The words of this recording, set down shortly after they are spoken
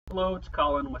Hello, it's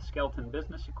Colin with Skeleton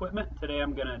Business Equipment. Today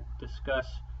I'm going to discuss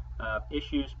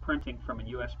issues printing from a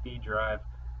USB drive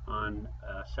on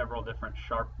several different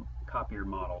Sharp copier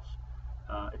models.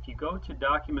 If you go to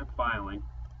Document Filing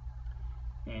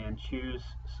and choose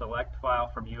Select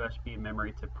File from USB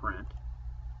Memory to Print,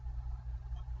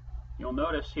 you'll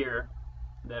notice here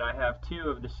that I have two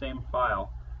of the same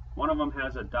file. One of them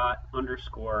has a ._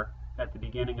 at the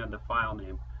beginning of the file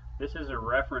name. This is a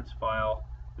reference file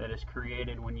that is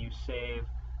created when you save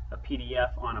a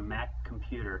PDF on a Mac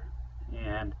computer,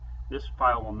 and this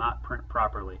file will not print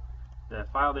properly. The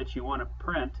file that you want to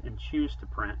print and choose to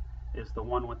print is the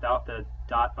one without the ._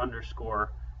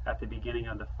 at the beginning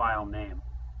of the file name.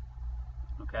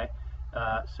 Okay,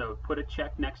 so put a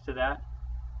check next to that,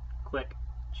 click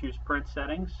choose print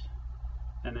settings,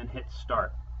 and then hit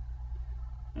start.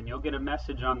 And you'll get a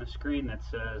message on the screen that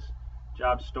says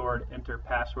job stored, enter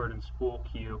password and spool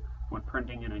queue when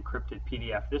printing an encrypted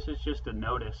PDF. This is just a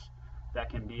notice that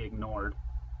can be ignored.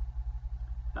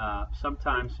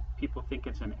 Sometimes people think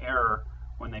it's an error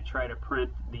when they try to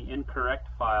print the incorrect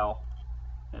file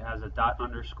that has a ._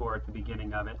 at the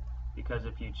beginning of it, because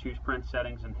if you choose print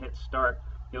settings and hit start,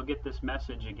 you'll get this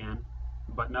message again,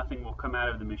 but nothing will come out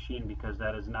of the machine because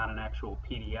that is not an actual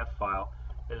PDF file.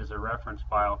 It is a reference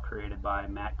file created by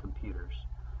Mac computers.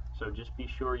 So just be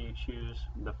sure you choose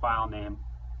the file name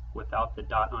without the ._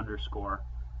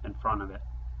 in front of it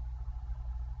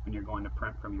when you're going to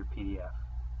print from your PDF.